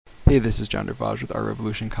Hey, this is John Dervaj with Our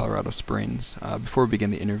Revolution Colorado Springs. Before we begin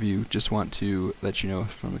the interview, just want to let you know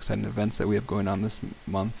some exciting events that we have going on this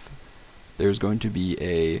month. There's going to be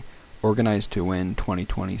a Organized to Win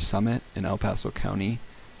 2020 Summit in El Paso County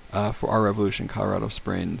for Our Revolution Colorado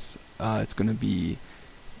Springs. It's going to be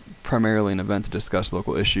primarily an event to discuss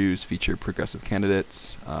local issues, feature progressive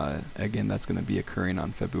candidates. Again, that's going to be occurring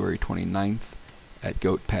on February 29th at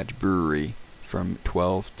Goat Patch Brewery from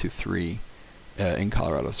 12 to 3. In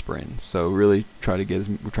Colorado Springs. So really we're trying to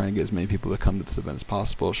get as many people to come to this event as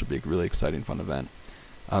possible. It should be a really exciting, fun event.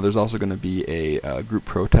 There's also going to be a group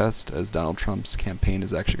protest, as Donald Trump's campaign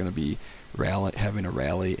is actually going to be having a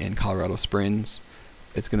rally in Colorado Springs.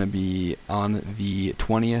 It's going to be on the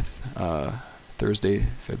 20th, Thursday,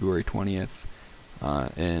 February 20th,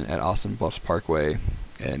 at Austin Bluffs Parkway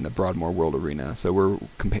in the Broadmoor World Arena. So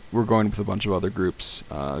we're going with a bunch of other groups,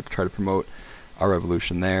 try to promote Our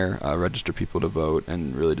Revolution there, register people to vote,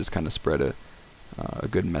 and really just kind of spread a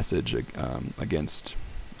good message against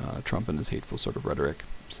Trump and his hateful sort of rhetoric.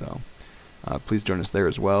 So please join us there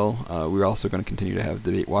as well. We're also going to continue to have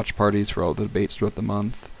debate watch parties for all the debates throughout the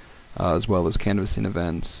month, as well as canvassing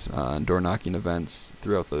events and door-knocking events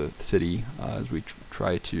throughout the city as we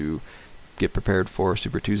try to get prepared for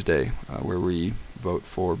Super Tuesday, where we vote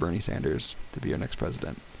for Bernie Sanders to be our next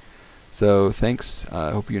president. So thanks. I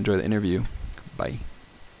hope you enjoy the interview. Bye.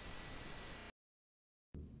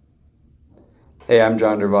 Hey, I'm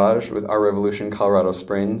John Dervaj with Our Revolution Colorado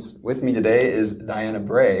Springs. With me today is Diana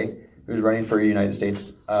Bray, who's running for United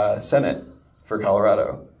States Senate for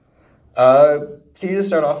Colorado. Can you just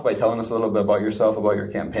start off by telling us a little bit about yourself, about your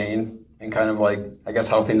campaign, and kind of like, I guess,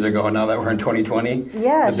 how things are going now that we're in 2020?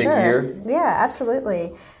 Yeah, the big sure. year? Yeah,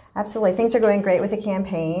 absolutely. Absolutely. Things are going great with the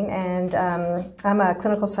campaign, and I'm a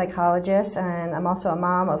clinical psychologist, and I'm also a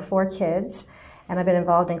mom of 4 kids. And I've been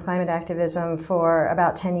involved in climate activism for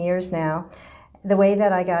about 10 years now. The way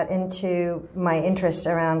that I got into my interest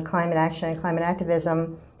around climate action and climate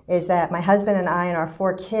activism is that my husband and I and our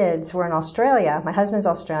 4 kids were in Australia. My husband's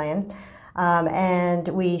Australian. And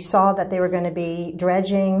we saw that they were going to be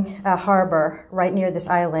dredging a harbor right near this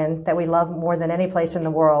island that we love more than any place in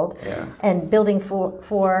the world. Yeah. And building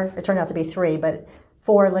four, it turned out to be 3, but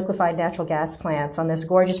 4 liquefied natural gas plants on this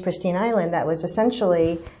gorgeous, pristine island that was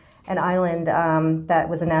essentially an island that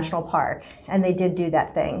was a national park, and they did do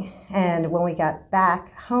that thing. And when we got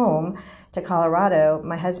back home to Colorado,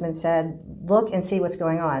 my husband said, look and see what's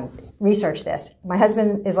going on. Research this. My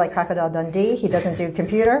husband is like Crocodile Dundee. He doesn't do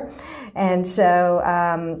computer. And so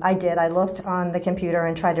I did. I looked on the computer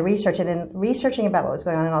and tried to research it. And researching about what was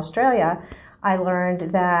going on in Australia, I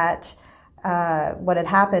learned that what had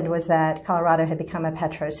happened was that Colorado had become a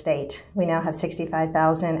petro state. We now have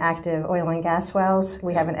 65,000 active oil and gas wells.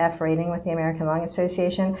 We have an F rating with the American Lung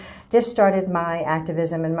Association. This started my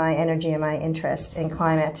activism and my energy and my interest in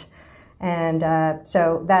climate. And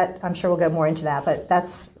so that, I'm sure we'll go more into that, but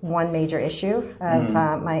that's one major issue of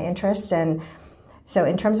my interest. And so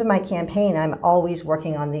in terms of my campaign, I'm always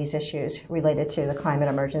working on these issues related to the climate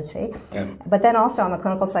emergency. Yeah. But then also I'm a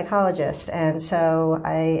clinical psychologist. And so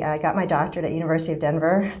I got my doctorate at University of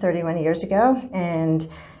Denver 31 years ago. And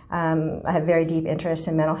I have very deep interest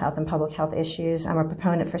in mental health and public health issues. I'm a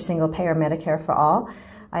proponent for single-payer Medicare for all.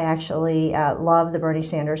 I actually love the Bernie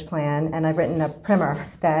Sanders plan, and I've written a primer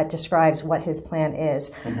that describes what his plan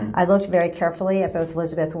is. Mm-hmm. I looked very carefully at both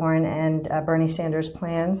Elizabeth Warren and Bernie Sanders'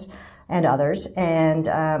 plans and others, and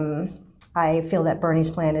I feel that Bernie's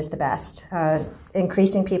plan is the best.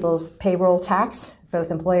 Increasing people's payroll tax, both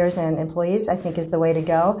employers and employees, I think is the way to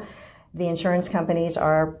go. The insurance companies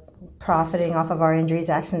are profiting off of our injuries,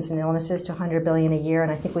 accidents, and illnesses to $100 billion a year,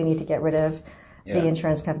 and I think we need to get rid of the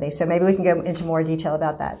insurance companies. So maybe we can go into more detail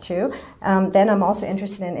about that too. Then I'm also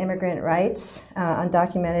interested in immigrant rights,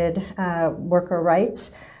 undocumented worker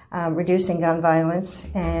rights, reducing gun violence,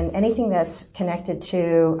 and anything that's connected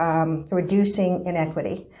to reducing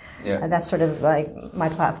inequity. Yeah. That's sort of like my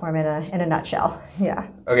platform in a nutshell. Yeah.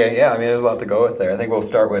 Okay. Yeah. I mean, there's a lot to go with there. I think we'll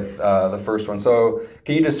start with the first one. So,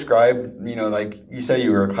 can you describe? Like you said,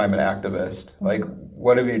 you were a climate activist. Like,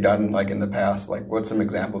 what have you done like in the past? Like, what's some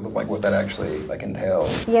examples of like what that actually like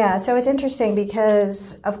entails? Yeah. So it's interesting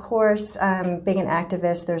because, of course, being an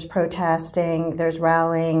activist, there's protesting, there's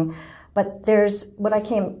rallying. But there's what I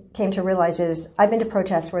came to realize is I've been to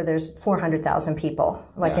protests where there's 400,000 people,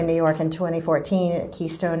 like in New York in 2014, at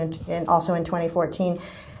Keystone, and also in 2014.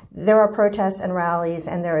 There are protests and rallies,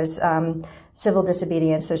 and there is civil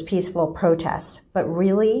disobedience. There's peaceful protests. But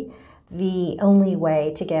really, the only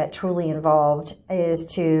way to get truly involved is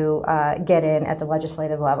to get in at the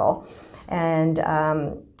legislative level. And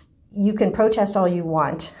you can protest all you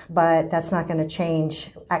want, but that's not going to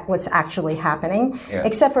change what's actually happening,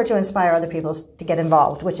 except for to inspire other people to get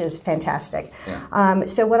involved, which is fantastic.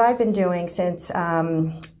 So what I've been doing since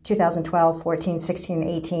 2012, 14, 16,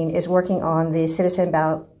 18 is working on the citizen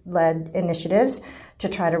ballot-led initiatives to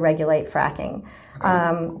try to regulate fracking.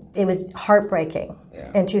 It was heartbreaking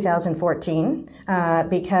in 2014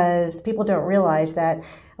 because people don't realize that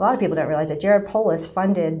a lot of people don't realize that Jared Polis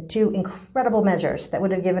funded 2 incredible measures that would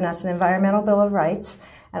have given us an environmental bill of rights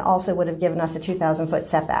and also would have given us a 2,000-foot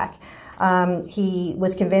setback. He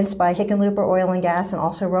was convinced by Hickenlooper Oil and Gas, and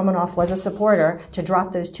also Romanoff was a supporter, to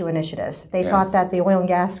drop those 2 initiatives. They thought that the oil and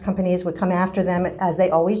gas companies would come after them, as they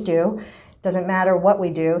always do. Doesn't matter what we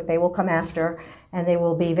do, they will come after, and they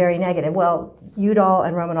will be very negative. Well, Udall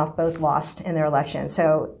and Romanoff both lost in their election.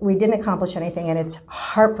 So we didn't accomplish anything, and it's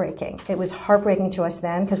heartbreaking. It was heartbreaking to us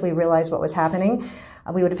then because we realized what was happening.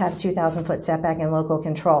 We would have had a 2,000-foot setback and local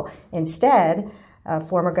control. Instead,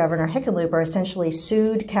 former Governor Hickenlooper essentially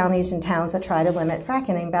sued counties and towns that try to limit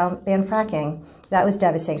fracking and ban fracking. That was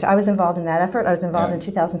devastating. So I was involved in that effort. I was involved in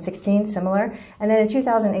 2016, similar. And then in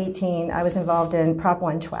 2018, I was involved in Prop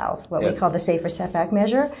 112, what we call the safer setback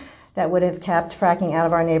measure, that would have kept fracking out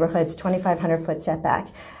of our neighborhoods, 2,500-foot setback.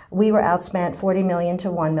 We were outspent $40 million to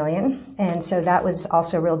 $1 million, and so that was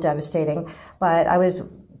also real devastating. But I was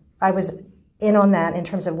in on that in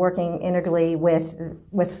terms of working integrally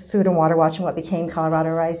with Food and Water Watch and what became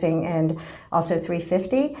Colorado Rising, and also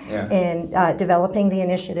 350 in developing the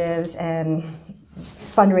initiatives and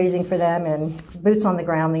fundraising for them and boots on the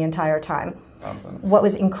ground the entire time. Awesome. What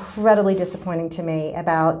was incredibly disappointing to me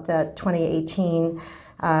about the 2018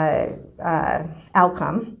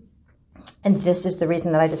 outcome, and this is the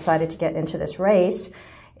reason that I decided to get into this race,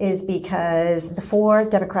 is because the 4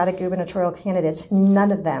 Democratic gubernatorial candidates,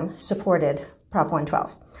 none of them supported Prop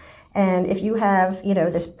 112. And if you have,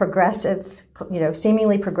 this progressive,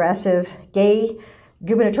 seemingly progressive gay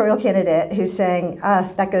gubernatorial candidate who's saying,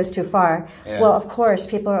 that goes too far, well, of course,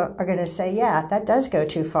 people are going to say, yeah, that does go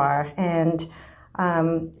too far. And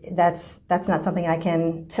that's not something I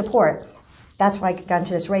can support. That's why I got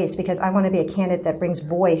into this race, because I want to be a candidate that brings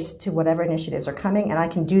voice to whatever initiatives are coming, and I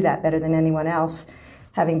can do that better than anyone else,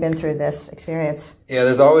 having been through this experience. Yeah,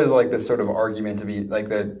 there's always like this sort of argument to be like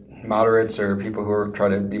that moderates or people who are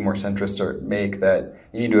trying to be more centrist or make that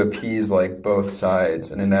you need to appease like both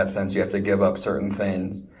sides, and in that sense you have to give up certain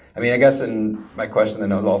things. I mean, I guess in my question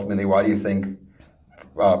then is ultimately, why do you think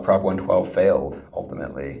Prop 112 failed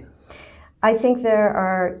ultimately? I think there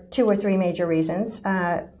are 2 or 3 major reasons.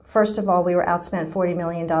 First of all, we were outspent $40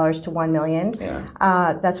 million to $1 million.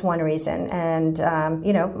 That's one reason. And,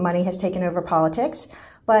 money has taken over politics.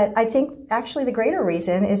 But I think actually the greater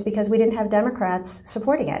reason is because we didn't have Democrats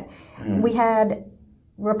supporting it. We had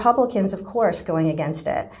Republicans, of course, going against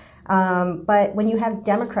it. But when you have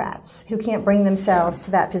Democrats who can't bring themselves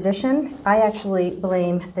to that position, I actually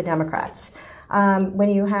blame the Democrats. When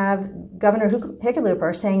you have Governor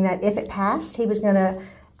Hickenlooper saying that if it passed, he was going to,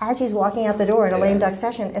 as he's walking out the door in a lame duck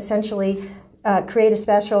session, essentially create a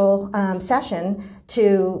special session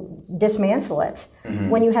to dismantle it.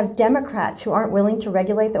 When you have Democrats who aren't willing to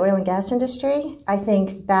regulate the oil and gas industry, I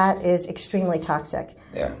think that is extremely toxic.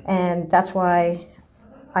 And that's why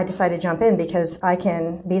I decided to jump in, because I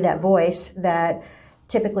can be that voice that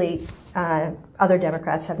typically other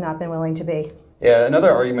Democrats have not been willing to be. Yeah,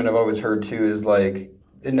 another argument I've always heard too is like,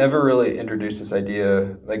 it never really introduced this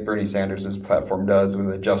idea like Bernie Sanders' platform does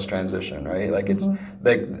with a just transition, right? Like it's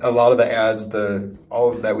like a lot of the ads,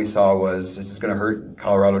 all that we saw was it's just going to hurt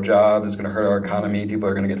Colorado jobs, it's going to hurt our economy, people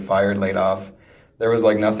are going to get fired, laid off. There was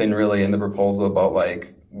like nothing really in the proposal about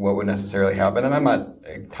like what would necessarily happen, and I'm not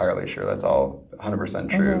entirely sure that's all 100%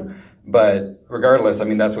 true. But regardless, I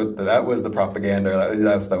mean, that was the propaganda,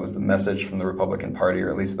 that was the message from the Republican Party, or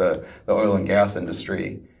at least the oil and gas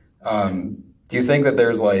industry. Do you think that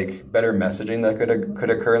there's like better messaging that could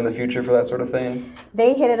occur in the future for that sort of thing?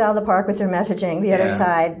 They hit it out of the park with their messaging. The other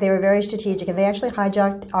side, they were very strategic, and they actually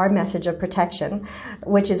hijacked our message of protection,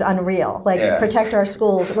 which is unreal. Like protect our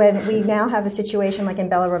schools. When we now have a situation like in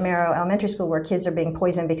Bella Romero Elementary School where kids are being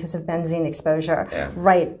poisoned because of benzene exposure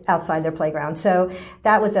right outside their playground. So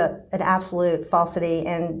that was an absolute falsity,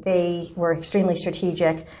 and they were extremely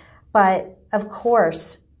strategic. But of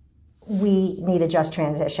course, we need a just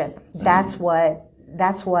transition. That's what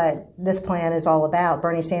this plan is all about.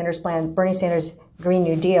 Bernie Sanders' plan, Bernie Sanders' Green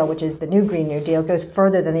New Deal, which is the new Green New Deal, goes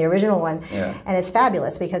further than the original one. And it's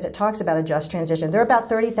fabulous because it talks about a just transition. There are about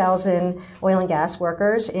 30,000 oil and gas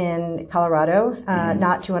workers in Colorado,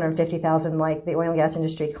 not 250,000 like the oil and gas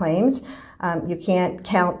industry claims. You can't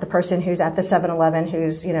count the person who's at the 7-Eleven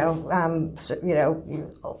who's,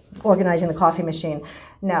 organizing the coffee machine.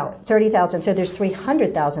 No, 30,000. So there's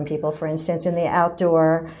 300,000 people, for instance, in the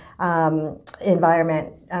outdoor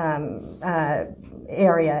environment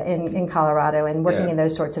area in Colorado and working in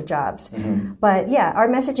those sorts of jobs. Mm-hmm. But yeah, our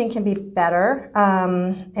messaging can be better,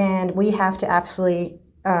 and we have to absolutely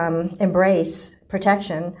embrace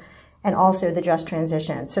protection and also the just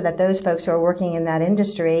transition so that those folks who are working in that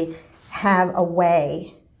industry have a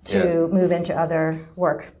way to move into other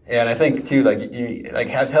work. Yeah, and I think too,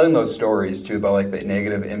 telling those stories too about like the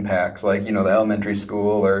negative impacts, like, the elementary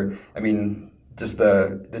school, or just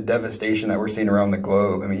the devastation that we're seeing around the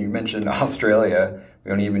globe. You mentioned Australia. We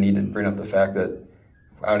don't even need to bring up the fact that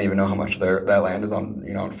I don't even know how much that land is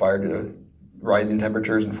on fire due to rising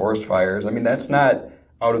temperatures and forest fires. That's not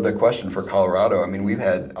out of the question for Colorado. We've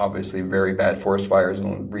had obviously very bad forest fires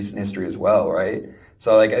in recent history as well, right?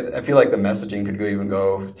 So I feel like the messaging could even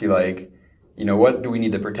go to what do we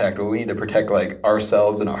need to protect? Well, we need to protect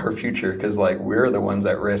ourselves and our future, because we're the ones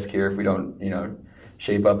at risk here if we don't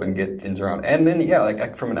shape up and get things around. And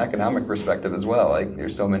then from an economic perspective as well,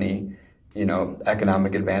 there's so many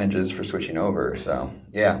economic advantages for switching over. So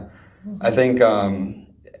yeah, I think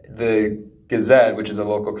the Gazette, which is a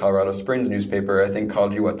local Colorado Springs newspaper, I think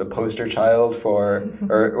called you the poster child for,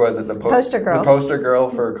 or was it the poster girl? The poster girl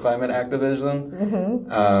for climate activism.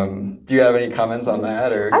 Mm-hmm. Do you have any comments on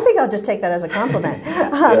that? Or I think I'll just take that as a compliment.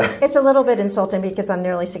 It's a little bit insulting because I'm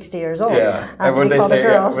nearly 60 years old. Yeah, and would they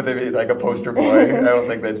say would they be like a poster boy? I don't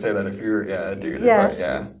think they'd say that if you're a dude. Yes. But,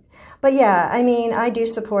 yeah. But yeah, I do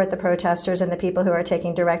support the protesters and the people who are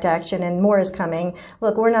taking direct action, and more is coming.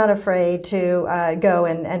 Look, we're not afraid to go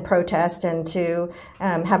and protest and to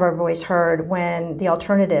have our voice heard when the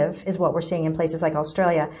alternative is what we're seeing in places like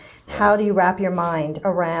Australia. How do you wrap your mind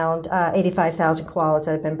around 85,000 koalas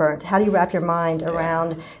that have been burnt? How do you wrap your mind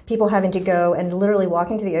around people having to go and literally walk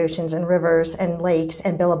into the oceans and rivers and lakes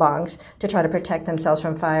and billabongs to try to protect themselves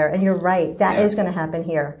from fire? And you're right, that is going to happen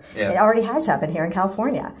here. Yeah. It already has happened here in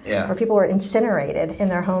California, where people were incinerated in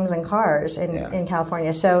their homes and cars in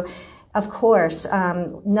California. So, of course,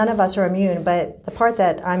 none of us are immune, but the part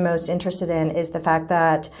that I'm most interested in is the fact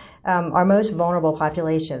that our most vulnerable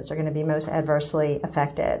populations are going to be most adversely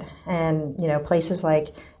affected. And, places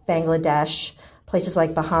like Bangladesh, places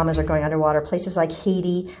like Bahamas are going underwater, places like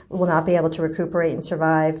Haiti will not be able to recuperate and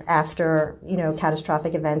survive after,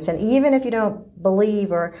 catastrophic events. And even if you don't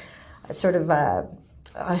believe or sort of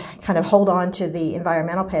kind of hold on to the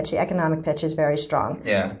environmental pitch, the economic pitch is very strong.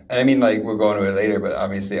 Yeah. And we'll go into it later, but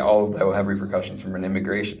obviously all of that will have repercussions from an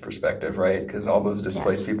immigration perspective, right? Because all those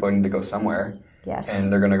displaced people need to go somewhere. Yes.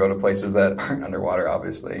 And they're going to go to places that aren't underwater,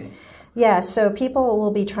 obviously. Yeah, so people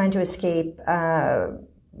will be trying to escape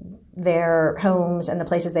their homes and the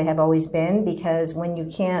places they have always been, because when you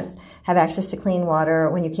can't have access to clean water,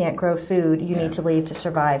 when you can't grow food, you need to leave to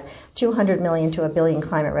survive. 200 million to 1 billion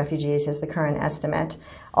climate refugees is the current estimate.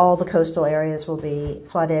 All the coastal areas will be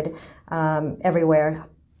flooded everywhere.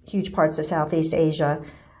 Huge parts of Southeast Asia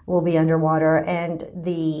will be underwater, and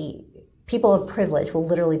the people of privilege will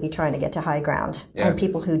literally be trying to get to high ground. Yeah. And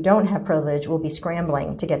people who don't have privilege will be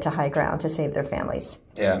scrambling to get to high ground to save their families.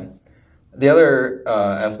 Yeah. The other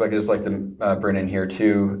aspect I just like to bring in here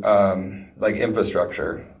too,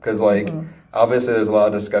 infrastructure, because obviously there's a lot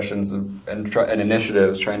of discussions and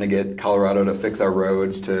initiatives trying to get Colorado to fix our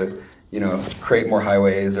roads, to create more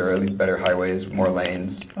highways, or at least better highways, more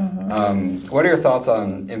lanes. Mm-hmm. What are your thoughts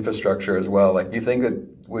on infrastructure as well? Do you think that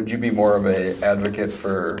would you be more of a advocate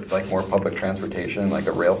for more public transportation, like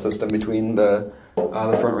a rail system between the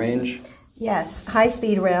Front Range? Yes,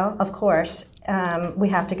 high-speed rail, of course. We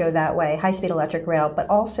have to go that way, high-speed electric rail. But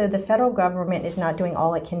also the federal government is not doing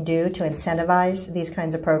all it can do to incentivize these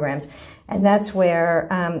kinds of programs. And that's where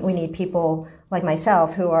we need people like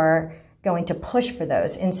myself who are going to push for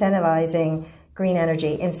those, incentivizing green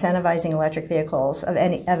energy, incentivizing electric vehicles of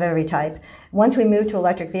every type. Once we move to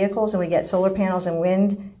electric vehicles and we get solar panels and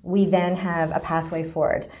wind, we then have a pathway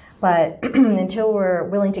forward. But until we're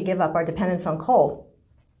willing to give up our dependence on coal,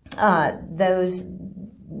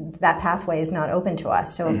 that pathway is not open to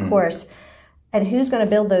us. So, of course, and who's going to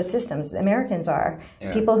build those systems? The Americans are.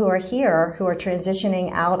 Yeah. People who are here, who are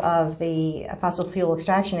transitioning out of the fossil fuel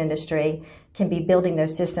extraction industry, can be building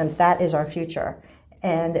those systems. That is our future.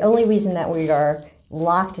 And the only reason that we are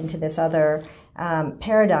locked into this other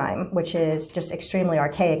paradigm, which is just extremely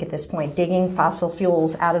archaic at this point, digging fossil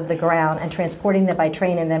fuels out of the ground and transporting them by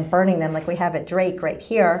train and then burning them like we have at Drake right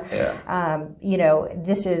here. Yeah.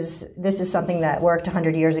 This is something that worked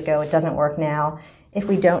 100 years ago. It doesn't work now. If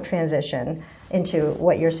we don't transition into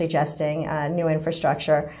what you're suggesting, new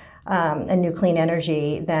infrastructure, and new clean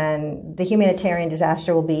energy, then the humanitarian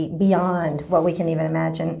disaster will be beyond what we can even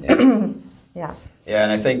imagine. Yeah. Yeah. Yeah,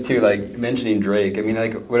 and I think too, like mentioning Drake, I mean,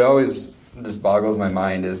 like what always just boggles my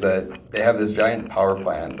mind is that they have this giant power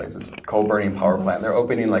plant, like this coal burning power plant. They're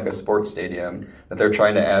opening like a sports stadium that they're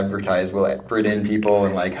trying to advertise will bring in people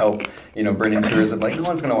and like help, bring in tourism. Like no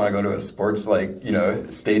one's gonna want to go to a sports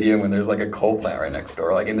stadium when there's like a coal plant right next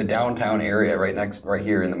door, like in the downtown area right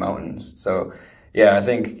here in the mountains. So yeah, I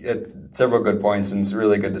think several good points, and it's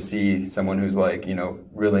really good to see someone who's like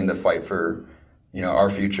willing to fight for our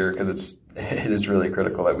future, because it is really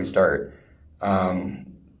critical that we start.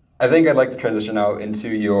 I think I'd like to transition out into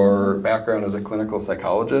your background as a clinical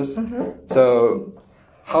psychologist. Mm-hmm. So,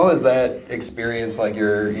 how has that experience, like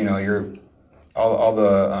your all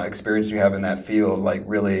the experience you have in that field, like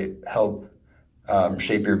really help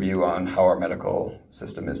shape your view on how our medical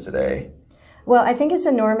system is today? Well, I think it's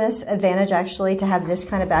an enormous advantage, actually, to have this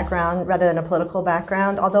kind of background rather than a political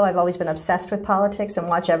background. Although I've always been obsessed with politics and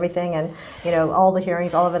watch everything, and all the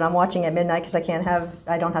hearings, all of it, I'm watching at midnight because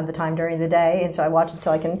I don't have the time during the day, and so I watch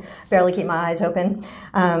until I can barely keep my eyes open.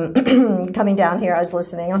 Coming down here, I was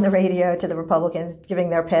listening on the radio to the Republicans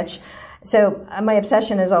giving their pitch. So my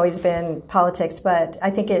obsession has always been politics, but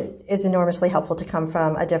I think it is enormously helpful to come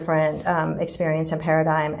from a different experience and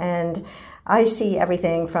paradigm. And I see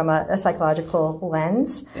everything from a psychological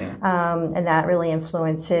lens, and that really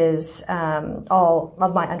influences all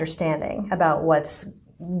of my understanding about what's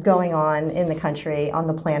going on in the country, on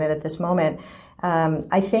the planet at this moment.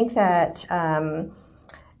 I think that,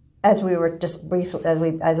 as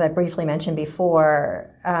I briefly mentioned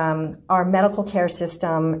before, our medical care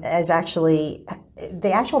system is actually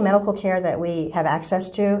the actual medical care that we have access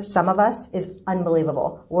to. Some of us is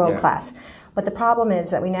unbelievable, world class. But the problem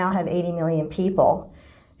is that we now have 80 million people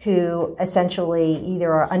who essentially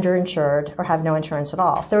either are underinsured or have no insurance at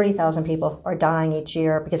all. 30,000 people are dying each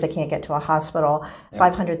year because they can't get to a hospital.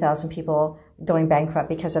 500,000 people going bankrupt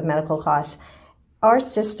because of medical costs. Our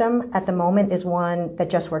system at the moment is one that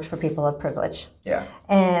just works for people of privilege. Yeah.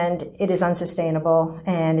 And it is unsustainable,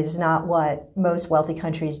 and it is not what most wealthy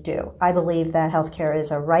countries do. I believe that healthcare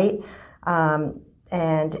is a right,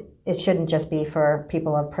 and it shouldn't just be for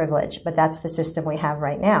people of privilege, but that's the system we have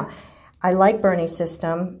right now. I like Bernie's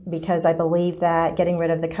system because I believe that getting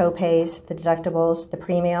rid of the copays, the deductibles, the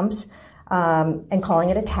premiums, and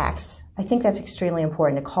calling it a tax, I think that's extremely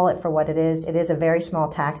important to call it for what it is. It is a very small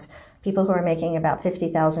tax. People who are making about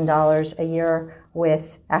 $50,000 a year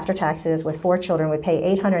after taxes with 4 children would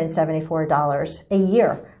pay $874 a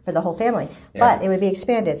year for the whole family. Yeah. But it would be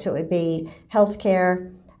expanded, so it would be health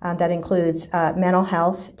care, that includes mental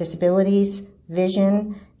health, disabilities,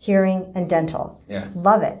 vision, hearing, and dental. Yeah.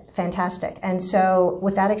 Love it. Fantastic. And so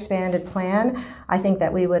with that expanded plan, I think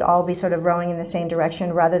that we would all be sort of rowing in the same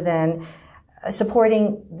direction rather than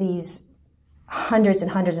supporting these hundreds and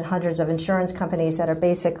hundreds and hundreds of insurance companies that are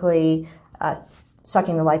basically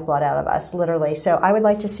sucking the lifeblood out of us, literally. So I would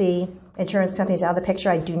like to see insurance companies out of the picture.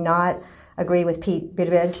 I do not agree with Pete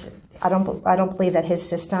Buttigieg. I don't believe that his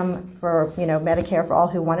system for Medicare for all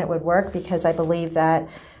who want it would work, because I believe that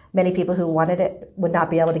many people who wanted it would not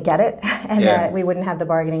be able to get it, and that we wouldn't have the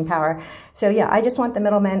bargaining power. So I just want the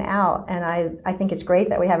middlemen out, and I think it's great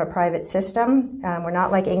that we have a private system. We're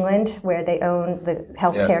not like England, where they own the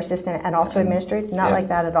healthcare system and also administer it. Not like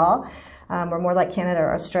that at all. We're more like Canada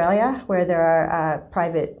or Australia, where there are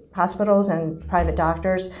private hospitals and private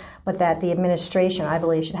doctors, but that the administration, I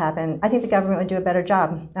believe, should happen. I think the government would do a better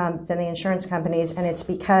job than the insurance companies, and it's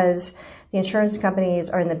because the insurance companies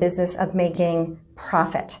are in the business of making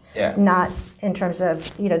profit, not in terms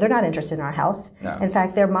of, they're not interested in our health. No. In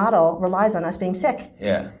fact, their model relies on us being sick.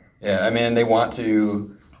 Yeah. I mean, they want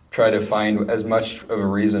to try to find as much of a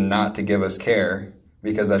reason not to give us care,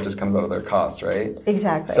 because that just comes out of their costs, right?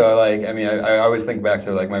 Exactly. So, I always think back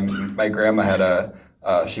to, my grandma had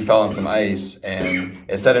she fell on some ice, and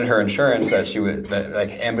it said in her insurance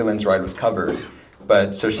that ambulance ride was covered.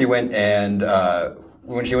 But so she went, and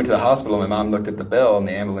when she went to the hospital, my mom looked at the bill, and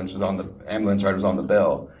the ambulance ride was on the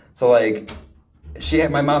bill. So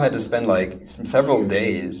my mom had to spend several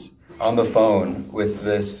days on the phone with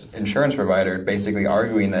this insurance provider, basically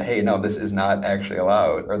arguing that, hey, no, this is not actually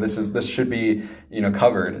allowed, or this should be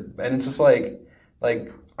covered. And it's just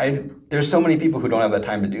there's so many people who don't have that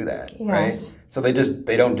time to do that, right? So they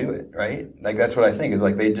don't do it, right? That's what I think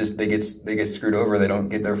is they get screwed over. They don't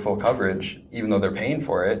get their full coverage, even though they're paying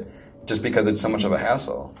for it, just because it's so much of a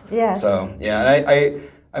hassle. Yes. So and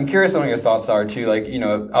I'm curious on what your thoughts are too.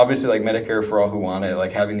 Obviously Medicare for all who want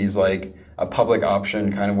it, having these a public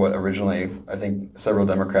option, kind of what originally I think several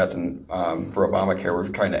Democrats and for Obamacare were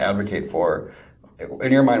trying to advocate for.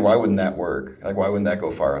 in your mind, why wouldn't that work? Like, why wouldn't that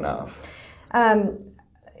go far enough?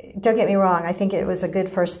 Don't get me wrong. I think it was a good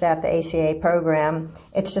first step, the ACA program.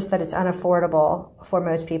 It's just that it's unaffordable for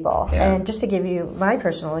most people. Yeah. And just to give you my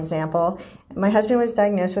personal example, my husband was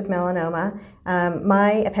diagnosed with melanoma.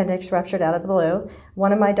 My appendix ruptured out of the blue.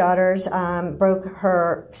 One of my daughters broke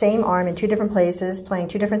her same arm in 2 different places, playing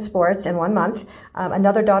 2 different sports in 1 month.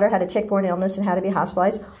 Another daughter had a tick-borne illness and had to be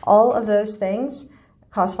hospitalized. All of those things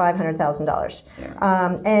cost $500,000.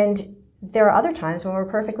 Yeah. And there are other times when we're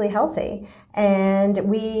perfectly healthy, and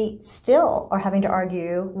we still are having to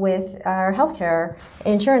argue with our healthcare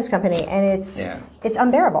insurance company, and it's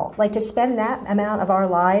unbearable. Like, to spend that amount of our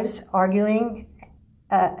lives arguing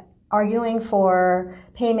for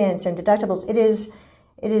payments and deductibles, it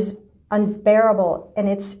is unbearable, and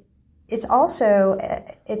it's also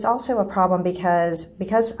a problem because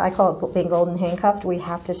I call it being golden handcuffed. We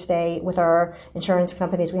have to stay with our insurance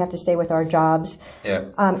companies. We have to stay with our jobs. Yeah.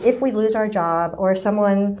 If we lose our job, or if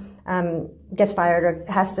someone gets fired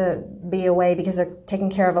or has to be away because they're taking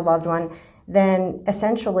care of a loved one, then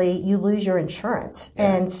essentially you lose your insurance.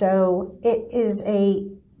 Yeah. And so it is a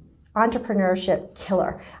entrepreneurship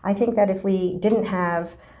killer. I think that if we didn't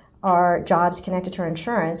have our jobs connected to our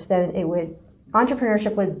insurance, then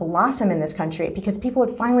entrepreneurship would blossom in this country, because people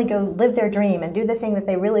would finally go live their dream and do the thing that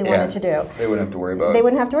they really wanted to do. They wouldn't have to worry about it. They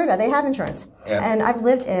wouldn't have to worry about it. They have insurance. Yeah. And I've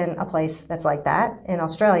lived in a place that's like that in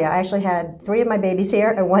Australia. I actually had 3 of my babies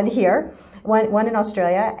here and 1 here, one in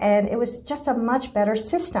Australia, and it was just a much better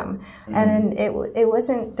system. Mm-hmm. And there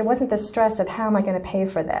wasn't the stress of how am I going to pay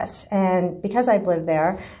for this. And because I've lived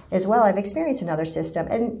there as well, I've experienced another system.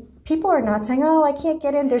 And people are not saying, oh, I can't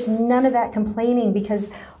get in. There's none of that complaining, because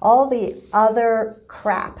all the other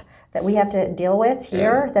crap that we have to deal with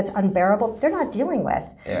here that's unbearable, they're not dealing with.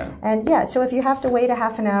 Yeah. And so if you have to wait a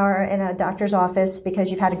half an hour in a doctor's office because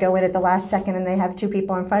you've had to go in at the last second and they have 2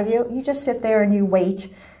 people in front of you, you just sit there and you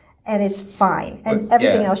wait, and it's fine. And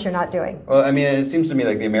everything else you're not doing. Well, I mean, it seems to me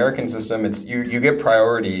like the American system, it's you get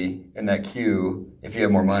priority in that queue if you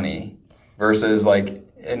have more money, versus like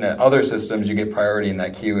in other systems, you get priority in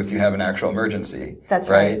that queue if you have an actual emergency. That's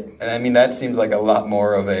right. And I mean, that seems like a lot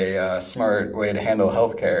more of a smart way to handle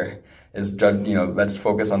healthcare. Let's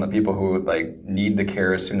focus on the people who like need the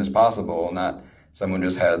care as soon as possible, not someone who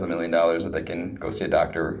just has $1 million that they can go see a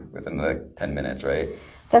doctor within like 10 minutes, right?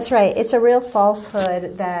 That's right. It's a real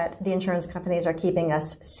falsehood that the insurance companies are keeping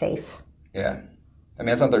us safe. Yeah. I mean,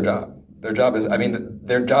 that's not their job. Their job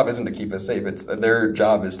isn't to keep us safe. Their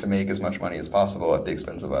job is to make as much money as possible at the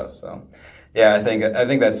expense of us. So, yeah, I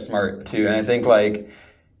think that's smart too. And I think like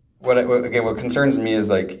what concerns me is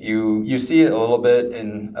like you see it a little bit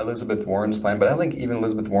in Elizabeth Warren's plan, but I don't think even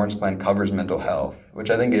Elizabeth Warren's plan covers mental health,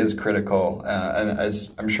 which I think is critical, and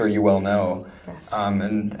as I'm sure you well know. Yes.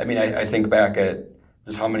 And I mean, I think back at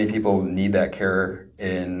just how many people need that care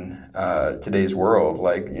in today's world.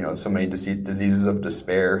 Like, so many diseases of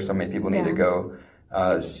despair. So many people need to go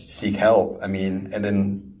seek help. I mean, and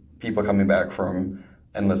then people coming back from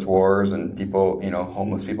endless wars and people,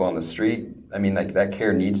 homeless people on the street. I mean, like that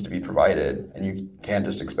care needs to be provided, and you can't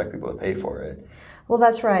just expect people to pay for it. Well,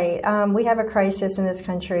 that's right. We have a crisis in this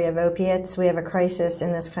country of opiates. We have a crisis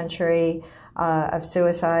in this country of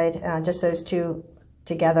suicide. Just those 2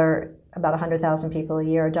 together, about 100,000 people a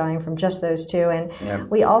year are dying from just those 2. And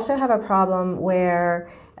we also have a problem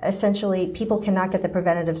where essentially people cannot get the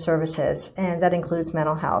preventative services, and that includes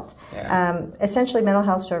mental health. Yeah. Essentially, mental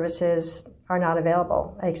health services are not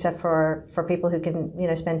available except for people who can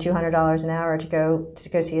spend $200 an hour to go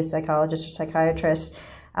see a psychologist or psychiatrist,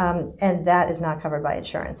 and that is not covered by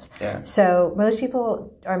insurance. Yeah. So most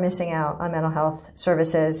people are missing out on mental health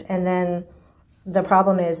services, and then the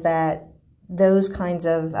problem is that those kinds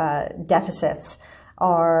of deficits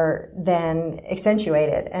are then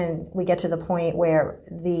accentuated, and we get to the point where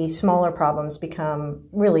the smaller problems become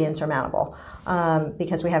really insurmountable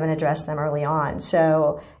because we haven't addressed them early on.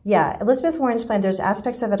 So, yeah, Elizabeth Warren's plan, there's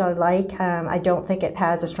aspects of it I like. I don't think it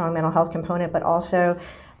has a strong mental health component, but also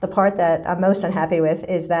the part that I'm most unhappy with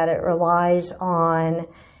is that it relies on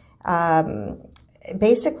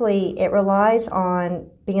it relies on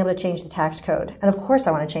being able to change the tax code. And of course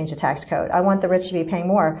I want to change the tax code. I want the rich to be paying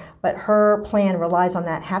more, but her plan relies on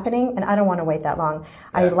that happening, and I don't want to wait that long. Yeah.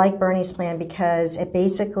 I like Bernie's plan because it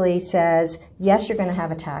basically says, yes, you're going to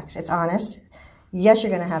have a tax. It's honest. Yes,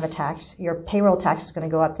 you're going to have a tax. Your payroll tax is going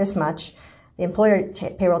to go up this much. The employer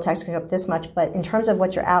payroll tax is going to go up this much. But in terms of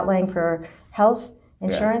what you're outlaying for health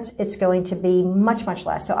insurance, it's going to be much, much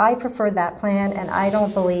less. So I prefer that plan, and I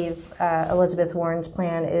don't believe Elizabeth Warren's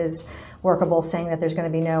plan is workable, saying that there's going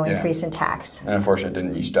to be no increase in tax. And unfortunately, it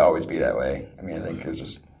didn't used to always be that way. I mean, I think it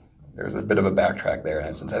there's a bit of a backtrack there in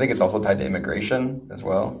a sense. I think it's also tied to immigration as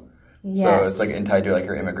well. Yes. So it's like tied to like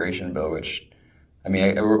your immigration bill, which, I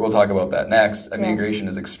mean, we'll talk about that next. I mean, immigration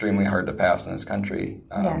is extremely hard to pass in this country.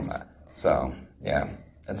 Yes. So, yeah,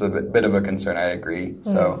 that's a bit of a concern. I agree.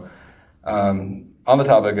 So, on the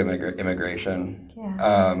topic of immigration,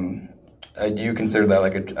 do you consider that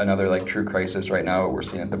like another like true crisis right now, what we're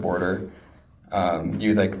seeing at the border? Do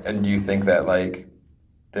you think that like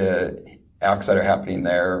the acts that are happening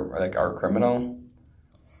there are criminal?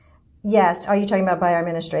 Yes. Are you talking about by our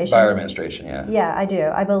administration? By our administration, yeah. Yeah, I do.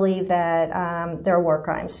 I believe that there are war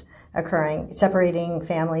crimes occurring, separating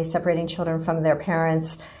families, separating children from their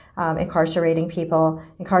parents, incarcerating people,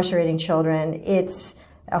 incarcerating children. It's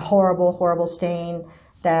a horrible, horrible stain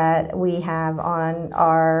that we have on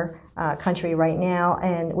our country right now,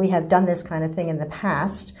 and we have done this kind of thing in the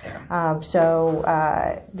past. So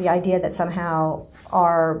the idea that somehow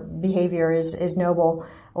our behavior is noble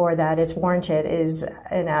or that it's warranted is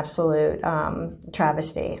an absolute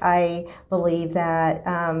travesty. I believe that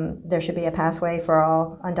there should be a pathway for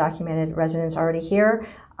all undocumented residents already here.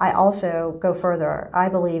 I also go further. I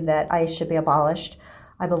believe that ICE should be abolished.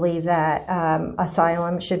 I believe that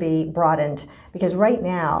asylum should be broadened, because right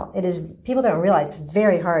now people don't realize it's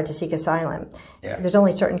very hard to seek asylum. Yeah. There's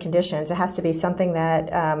only certain conditions. It has to be something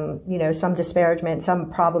that, some disparagement,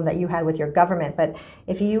 some problem that you had with your government. But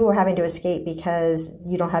if you are having to escape because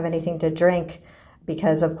you don't have anything to drink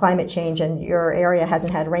because of climate change and your area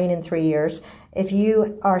hasn't had rain in 3 years, if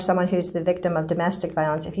you are someone who's the victim of domestic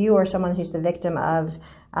violence, if you are someone who's the victim of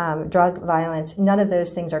drug violence, none of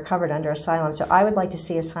those things are covered under asylum. So I would like to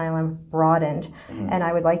see asylum broadened, and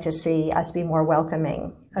I would like to see us be more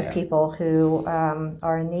welcoming of people who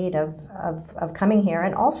are in need of coming here,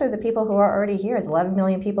 and also the people who are already here, the 11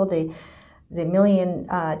 million people, the million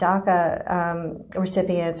DACA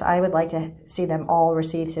recipients. I would like to see them all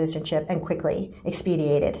receive citizenship and quickly,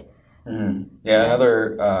 expedited. Yeah,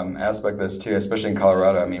 another aspect of this too, especially in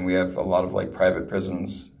Colorado, I mean, we have a lot of like private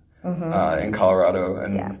prisons in Colorado,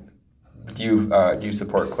 and do you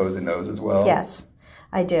support closing those as well? Yes,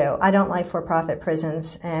 I do. I don't like for-profit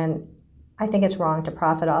prisons, and I think it's wrong to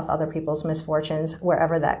profit off other people's misfortunes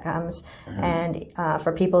wherever that comes. And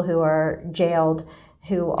for people who are jailed,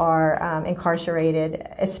 who are incarcerated,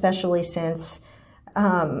 especially since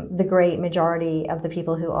the great majority of the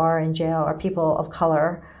people who are in jail are people of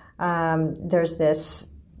color, there's this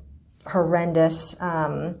horrendous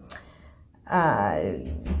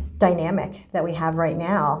dynamic that we have right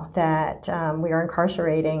now, that we are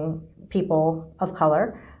incarcerating people of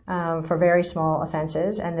color for very small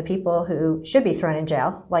offenses, and the people who should be thrown in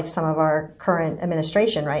jail, like some of our current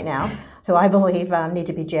administration right now, who I believe need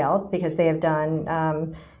to be jailed because they have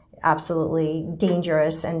done absolutely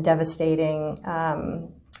dangerous and devastating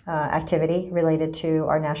activity related to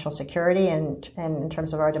our national security and in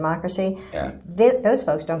terms of our democracy. Those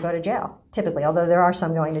folks don't go to jail typically, although there are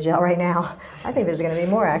some going to jail right now. I think there's going to be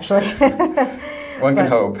more, actually. One can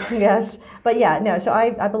hope. Yes. But so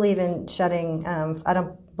I believe in shutting, I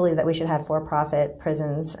don't believe that we should have for-profit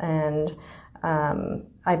prisons, and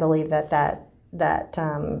I believe that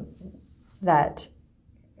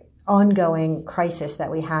ongoing crisis that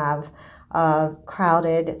we have of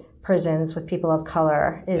crowded prisons with people of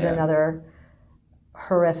color is another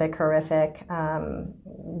horrific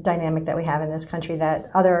dynamic that we have in this country that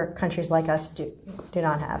other countries like us do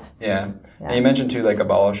not have. Yeah. And you mentioned too, like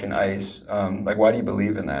abolishing ICE. Why do you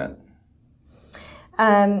believe in that?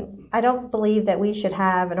 I don't believe that we should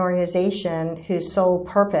have an organization whose sole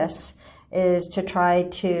purpose is to try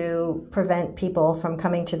to prevent people from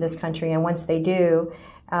coming to this country, and once they do,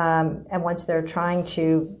 and once they're trying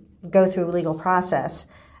to go through legal process,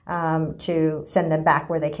 to send them back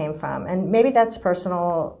where they came from. And maybe that's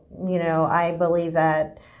personal. I believe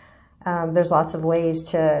that there's lots of ways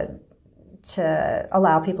to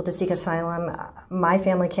allow people to seek asylum. My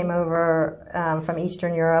family came over from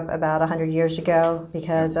Eastern Europe about 100 years ago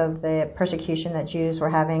because of the persecution that Jews were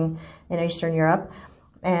having in Eastern Europe.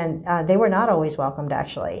 And they were not always welcomed,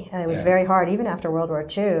 actually. And it was very hard, even after World War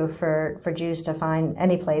II, for Jews to find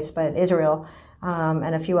any place but Israel,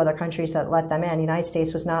 and a few other countries that let them in. The United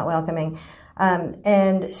States was not welcoming.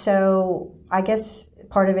 And so I guess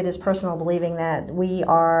part of it is personal, believing that we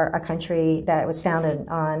are a country that was founded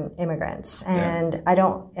on immigrants and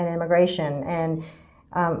immigration. And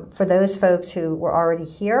for those folks who were already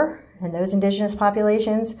here and those indigenous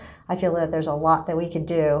populations, I feel that there's a lot that we could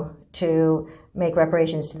do to make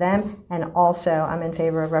reparations to them. And also I'm in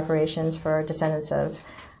favor of reparations for descendants of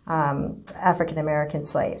African American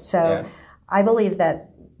slaves. So I believe that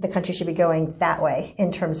the country should be going that way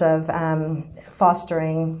in terms of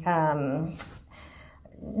fostering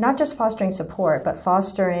not just fostering support, but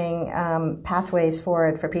fostering pathways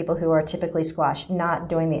forward for people who are typically squashed, not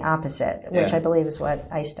doing the opposite, which I believe is what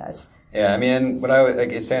ICE does. Yeah, I mean,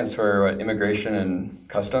 it stands for Immigration and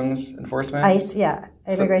Customs Enforcement. ICE, yeah,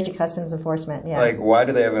 Immigration Customs Enforcement. Yeah. Like, why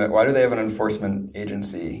do they have an enforcement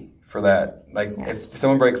agency for that? Like, if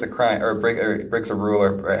someone breaks a crime or breaks a rule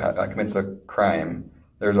or commits a crime,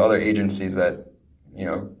 there's other agencies that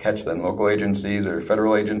catch them, local agencies or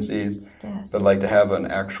federal agencies. Yes. But to have an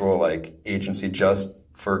actual agency just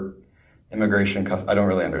for immigration, I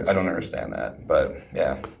don't understand that. But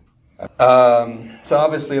yeah. So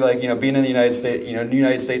obviously, being in the United States,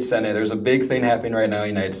 United States Senate, there's a big thing happening right now.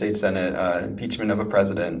 United States Senate, impeachment of a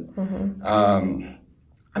president. Mm-hmm.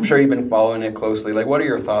 I'm sure you've been following it closely. What are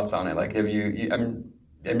your thoughts on it?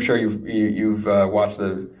 I'm sure you've watched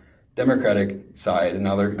the Democratic side, and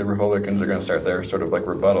now the Republicans are going to start their sort of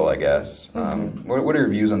rebuttal, I guess. Mm-hmm. What are your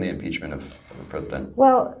views on the impeachment of the president?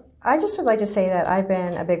 Well, I just would like to say that I've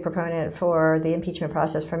been a big proponent for the impeachment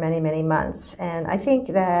process for many, many months. And I think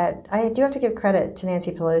that I do have to give credit to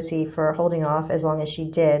Nancy Pelosi for holding off as long as she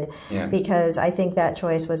did, because I think that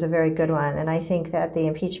choice was a very good one. And I think that the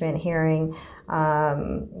impeachment hearing,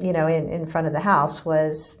 in front of the House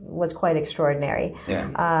was quite extraordinary.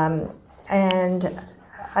 Yeah. And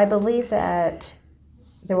I believe that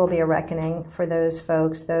there will be a reckoning for those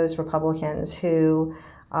folks, those Republicans who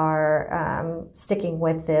are sticking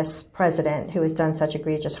with this president who has done such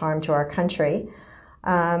egregious harm to our country.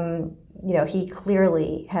 He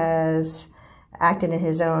clearly has acted in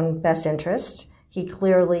his own best interest. He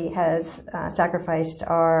clearly has sacrificed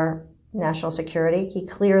our national security. He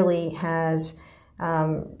clearly has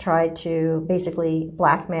tried to basically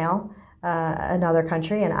blackmail another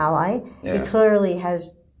country, an ally. Yeah. He clearly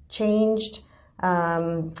has changed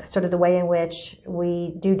sort of the way in which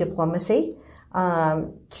we do diplomacy.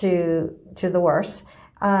 To the worse.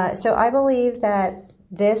 So I believe that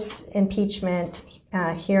this impeachment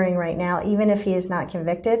hearing right now, even if he is not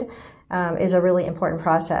convicted, is a really important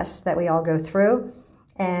process that we all go through.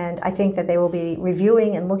 And I think that they will be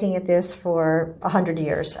reviewing and looking at this for 100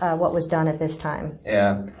 years, what was done at this time.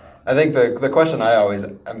 Yeah. I think the question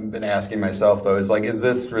I've been asking myself, though, is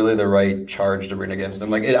this really the right charge to bring against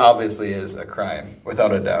him? It obviously is a crime,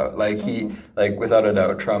 without a doubt. Without a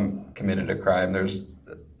doubt, Trump committed a crime. There's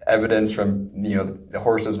evidence from, the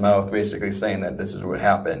horse's mouth basically saying that this is what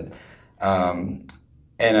happened. And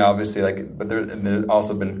obviously, but there's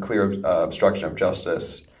also been clear obstruction of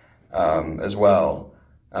justice as well.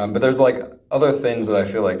 But there's, other things that I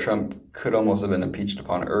feel like Trump could almost have been impeached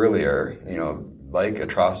upon earlier, like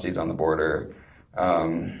atrocities on the border,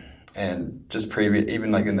 and just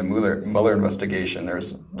even in the Mueller investigation,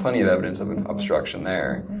 there's plenty of evidence of obstruction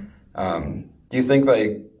there. Do you think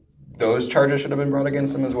those charges should have been brought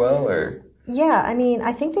against him as well, or? Yeah,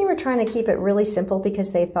 I think they were trying to keep it really simple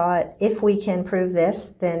because they thought if we can prove this,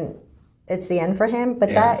 then it's the end for him. But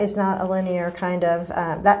that is not a linear kind of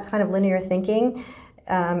that kind of linear thinking.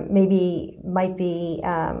 Might be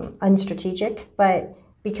unstrategic, but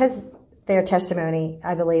because their testimony,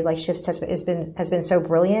 I believe, Schiff's testimony has been so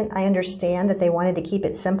brilliant. I understand that they wanted to keep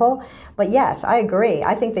it simple, but yes, I agree.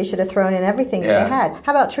 I think they should have thrown in everything that they had.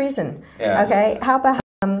 How about treason? Yeah. Okay. How about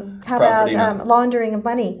laundering of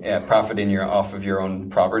money? Yeah, profiting off of your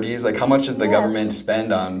own properties. How much did the government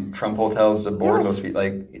spend on Trump hotels to board those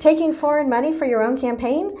people? Taking foreign money for your own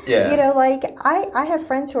campaign? Yeah. I have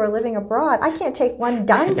friends who are living abroad. I can't take one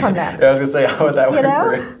dime from them. I was going to say, how would that work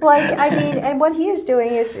for it? And what he is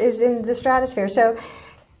doing is in the stratosphere. So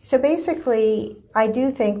basically, I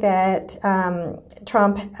do think that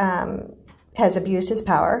Trump has abused his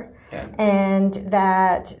power. Yeah. And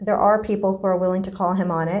that there are people who are willing to call him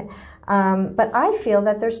on it. But I feel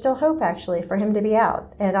that there's still hope, actually, for him to be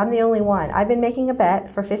out. And I'm the only one. I've been making a bet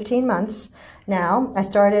for 15 months now. I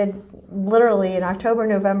started literally in October,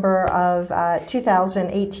 November of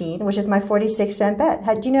 2018, which is my 46-cent bet.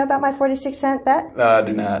 Do you know about my 46-cent bet? No, I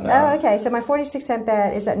do not know. Oh, okay. So my 46-cent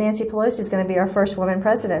bet is that Nancy Pelosi is going to be our first woman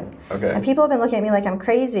president. Okay. And people have been looking at me like I'm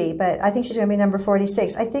crazy, but I think she's going to be number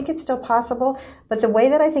 46. I think it's still possible, but the way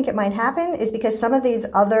that I think it might happen is because some of these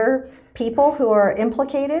other people who are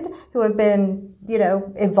implicated, who have been,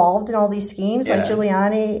 involved in all these schemes, like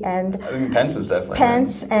Giuliani and Pence is definitely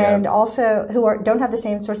and also who don't have the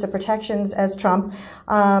same sorts of protections as Trump.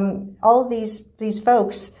 All of these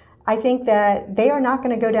folks, I think that they are not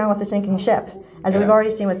going to go down with the sinking ship, as we've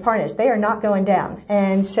already seen with Parnas. They are not going down,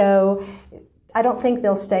 and so I don't think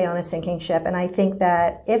they'll stay on a sinking ship. And I think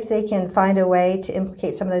that if they can find a way to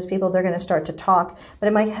implicate some of those people, they're going to start to talk. But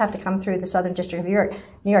it might have to come through the Southern District of New York.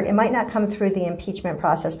 It might not come through the impeachment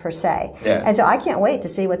process per se. Yeah. And so I can't wait to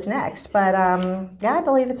see what's next. But yeah, I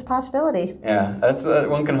believe it's a possibility. Yeah, that's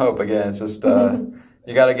one can hope. Again, it's just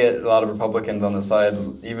you got to get a lot of Republicans on the side,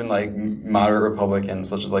 even like moderate Republicans,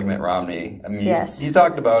 such as like Mitt Romney. I mean, he's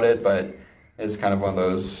talked about it, but it's kind of one of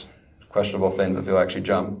those questionable things if he'll actually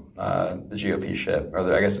jump the GOP ship,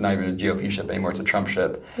 or I guess it's not even a GOP ship anymore, it's a Trump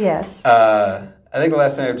ship. Yes. I think the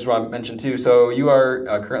last thing I just want to mention too, so you are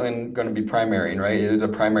currently going to be primarying, right? It is a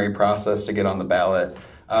primary process to get on the ballot.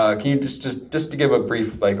 Can you just to give a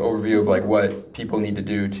brief overview of what people need to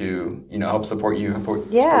do to help support you? Support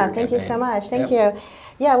thank you so much. Thank you.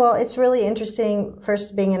 Yeah, well, it's really interesting,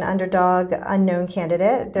 first, being an underdog, unknown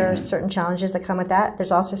candidate. There are certain challenges that come with that.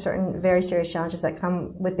 There's also certain very serious challenges that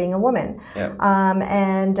come with being a woman.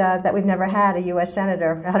 And that we've never had a U.S.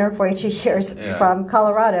 Senator for 142 years from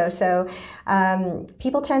Colorado. So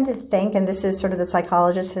people tend to think, and this is sort of the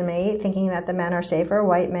psychologist in me, thinking that the men are safer,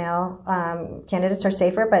 white male candidates are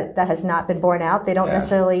safer, but that has not been borne out. They don't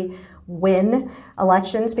necessarily win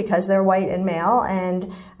elections because they're white and male,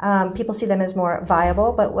 and people see them as more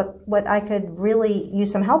viable. But what I could really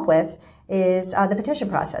use some help with is the petition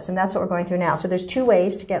process, and that's what we're going through now. So there's two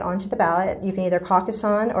ways to get onto the ballot. You can either caucus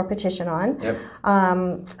on or petition on.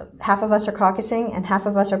 Half of us are caucusing and half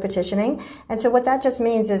of us are petitioning. And so what that just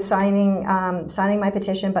means is signing my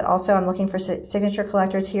petition, but also I'm looking for signature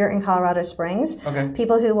collectors here in Colorado Springs.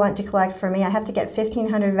 People who want to collect for me. I have to get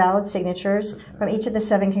 1,500 valid signatures from each of the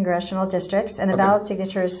 7 congressional districts, and a valid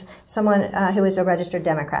signature is someone who is a registered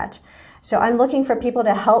Democrat. So I'm looking for people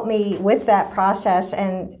to help me with that process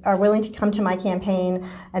and are willing to come to my campaign.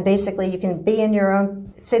 And basically, you can be in your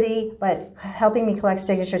own city, but helping me collect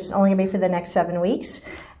signatures is only going to be for the next 7 weeks.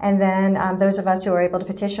 And then those of us who are able to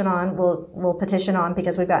petition on will petition on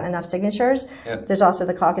because we've gotten enough signatures. There's also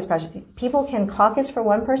the caucus process. People can caucus for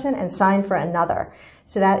one person and sign for another.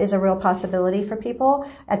 So that is a real possibility for people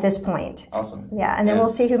at this point. Awesome. Yeah, and then we'll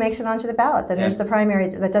see who makes it onto the ballot. Then there's the primary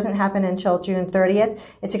that doesn't happen until June 30th.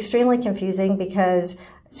 It's extremely confusing because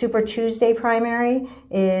Super Tuesday primary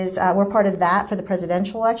is, we're part of that for the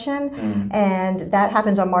presidential election, and that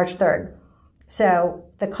happens on March 3rd. So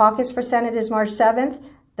the caucus for Senate is March 7th,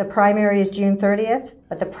 the primary is June 30th,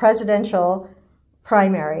 but the presidential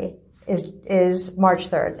primary is March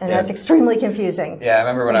 3rd, and that's extremely confusing. Yeah, I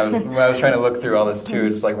remember when I was trying to look through all this too.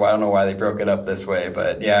 It's like, well, I don't know why they broke it up this way,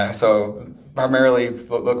 but yeah. So primarily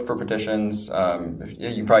look for petitions.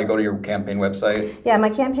 You can probably go to your campaign website. Yeah, my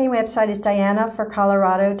campaign website is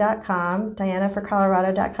dianaforcolorado.com,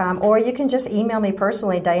 dianaforcolorado.com, or you can just email me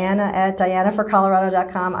personally,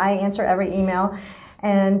 diana@dianaforcolorado.com. I answer every email.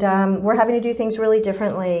 And we're having to do things really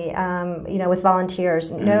differently, with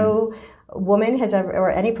volunteers. No woman has ever, or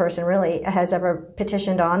any person really, has ever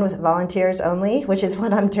petitioned on with volunteers only, which is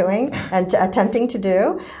what I'm doing and attempting to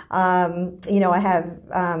do. I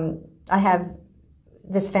have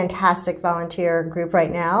this fantastic volunteer group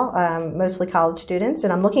right now, mostly college students,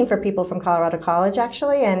 and I'm looking for people from Colorado College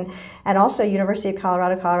actually, and also University of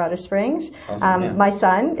Colorado Springs. Awesome, my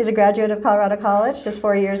son is a graduate of Colorado College just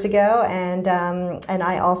 4 years ago, and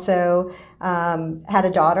I also had a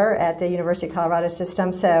daughter at the University of Colorado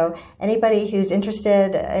system. So anybody who's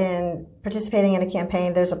interested in participating in a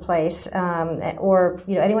campaign, there's a place, or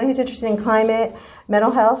anyone who's interested in climate,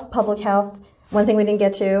 mental health, public health. One thing we didn't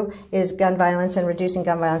get to is gun violence and reducing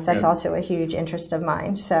gun violence. That's also a huge interest of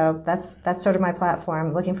mine. So that's sort of my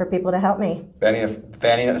platform, looking for people to help me.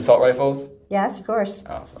 Banning assault rifles? Yes, of course.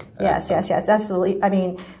 Awesome. Yes. That's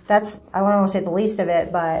I don't want to say the least of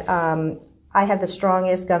it, but I have the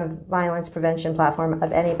strongest gun violence prevention platform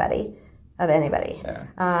of anybody. Yeah.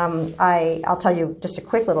 I'll tell you just a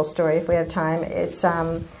quick little story if we have time.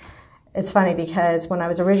 It's funny because when I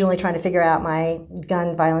was originally trying to figure out my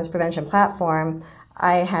gun violence prevention platform,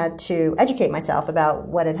 I had to educate myself about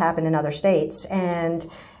what had happened in other states. And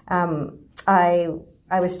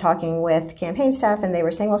I was talking with campaign staff, and they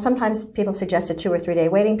were saying, well, sometimes people suggest a 2 or 3 day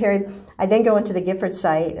waiting period. I then go into the Gifford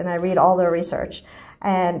site and I read all their research.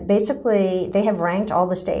 And basically, they have ranked all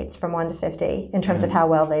the states from 1 to 50 in terms of how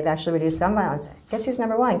well they've actually reduced gun violence. Guess who's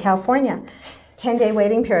number 1? California. 10-day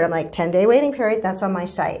waiting period. I'm like, 10-day waiting period? That's on my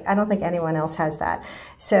site. I don't think anyone else has that.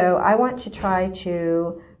 So I want to try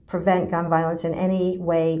to prevent gun violence in any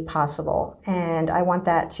way possible. And I want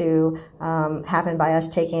that to happen by us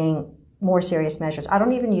taking more serious measures. I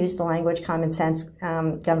don't even use the language common sense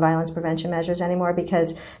gun violence prevention measures anymore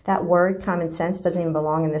because that word common sense doesn't even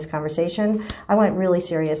belong in this conversation. I want really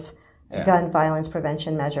serious gun violence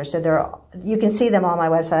prevention measures. So you can see them on my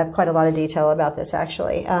website. I have quite a lot of detail about this,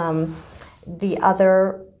 actually. The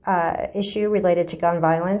other issue related to gun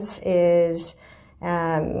violence is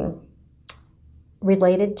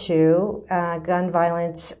related to gun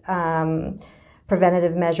violence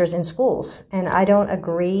preventative measures in schools. And I don't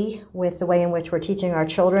agree with the way in which we're teaching our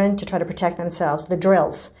children to try to protect themselves. The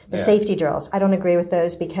drills, the safety drills. I don't agree with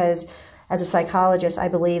those because as a psychologist, I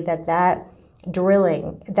believe that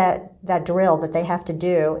drilling, that drill that they have to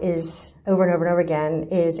do is over and over and over again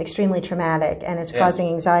is extremely traumatic, and it's causing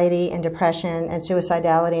anxiety and depression and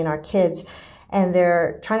suicidality in our kids. And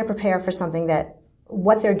they're trying to prepare for something that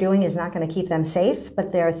what they're doing is not going to keep them safe,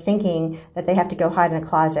 but they're thinking that they have to go hide in a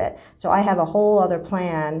closet. So I have a whole other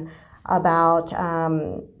plan about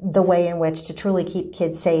the way in which to truly keep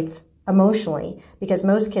kids safe emotionally, because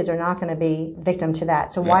most kids are not going to be victim to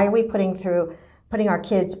that. So why are we putting our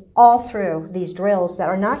kids all through these drills that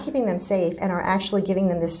are not keeping them safe and are actually giving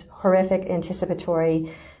them this horrific anticipatory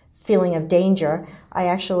feeling of danger? I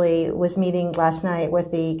actually was meeting last night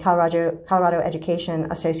with the Colorado Education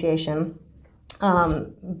Association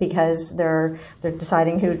because they're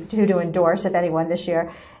deciding who to endorse, if anyone, this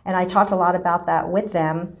year. And I talked a lot about that with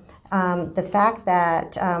them. The fact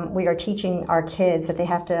that we are teaching our kids that they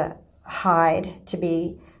have to hide to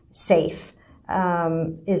be safe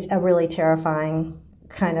is a really terrifying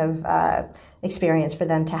kind of experience for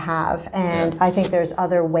them to have. And I think there's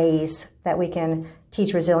other ways that we can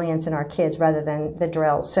teach resilience in our kids rather than the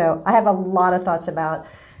drills. So I have a lot of thoughts about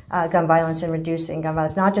gun violence and reducing gun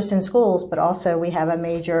violence, not just in schools, but also we have a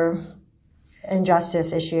major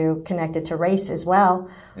injustice issue connected to race as well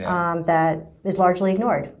that is largely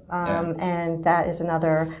ignored. And that is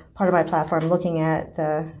another part of my platform, looking at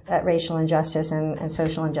racial injustice and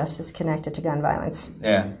social injustice connected to gun violence.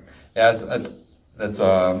 That's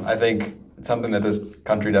I think it's something that this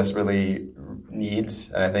country desperately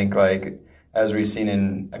needs. And I think, like, as we've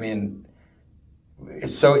seen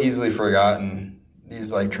it's so easily forgotten.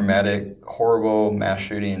 These like traumatic, horrible mass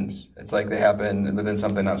shootings. It's like they happen within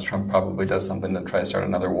something else. Trump probably does something to try to start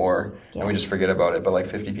another war, and we just forget about it. But like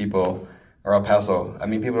 50 people are El Paso.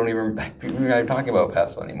 People are not even talking about El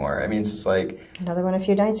Paso anymore. It's just like another one a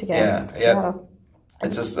few nights ago. Seattle.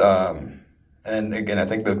 It's just, and again, I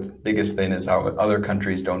think the biggest thing is how other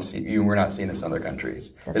countries don't see. We're not seeing this in other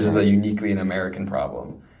countries. This is a uniquely an American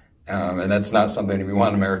problem, and that's not something we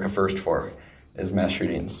want America first for. Is mass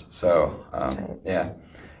shootings. So,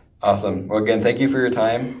 awesome. Well, again, thank you for your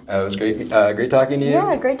time. It was great talking to you.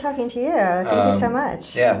 Yeah, great talking to you. Thank you so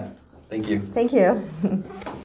much. Yeah, thank you. Thank you.